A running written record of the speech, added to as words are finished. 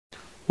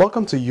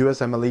Welcome to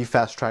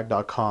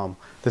USMLEFasttrack.com.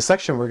 The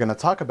section we're going to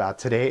talk about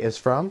today is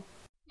from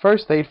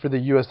First Aid for the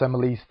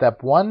USMLE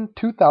Step 1,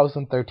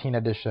 2013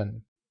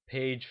 edition.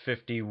 Page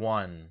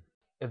 51.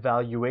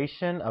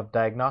 Evaluation of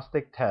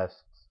diagnostic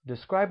tests.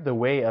 Describe the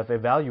way of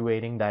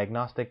evaluating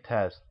diagnostic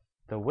tests.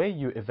 The way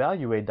you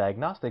evaluate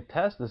diagnostic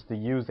tests is to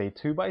use a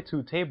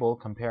 2x2 table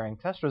comparing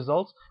test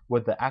results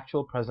with the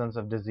actual presence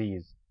of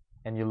disease.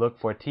 And you look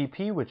for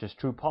TP, which is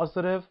true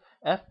positive,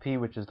 FP,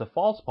 which is the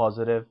false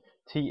positive,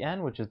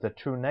 TN, which is the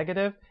true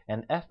negative,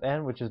 and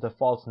FN, which is the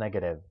false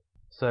negative.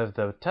 So if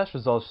the test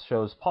result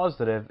shows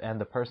positive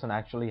and the person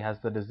actually has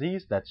the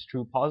disease, that's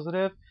true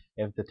positive.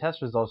 If the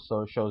test result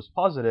shows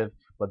positive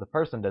but the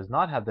person does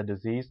not have the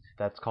disease,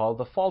 that's called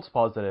the false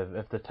positive.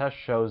 If the test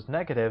shows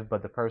negative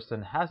but the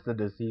person has the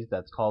disease,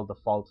 that's called the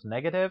false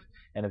negative.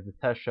 And if the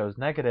test shows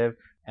negative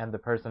and the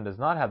person does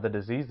not have the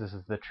disease, this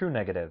is the true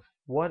negative.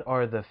 What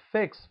are the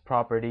fixed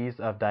properties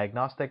of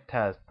diagnostic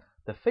tests?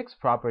 The fixed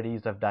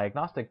properties of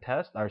diagnostic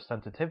tests are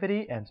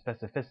sensitivity and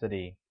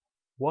specificity.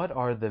 What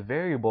are the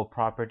variable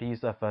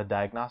properties of a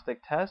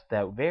diagnostic test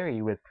that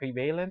vary with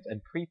prevalence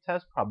and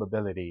pretest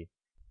probability?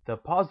 The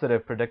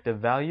positive predictive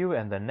value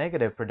and the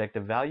negative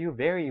predictive value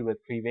vary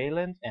with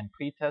prevalence and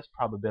pretest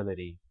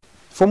probability.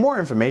 For more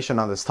information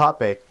on this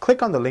topic,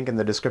 click on the link in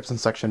the description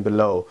section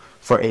below.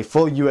 For a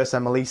full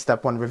USMLE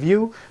Step 1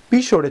 review,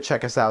 be sure to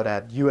check us out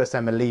at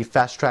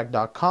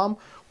USMLEFasttrack.com,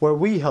 where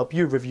we help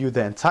you review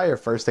the entire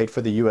first aid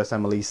for the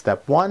USMLE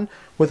Step 1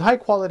 with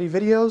high-quality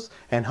videos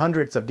and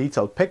hundreds of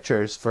detailed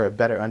pictures for a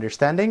better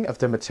understanding of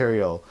the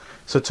material.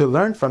 So to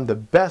learn from the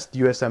best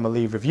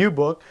USMLE review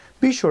book,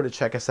 be sure to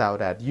check us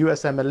out at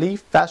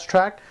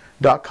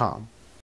USMLEFasttrack.com.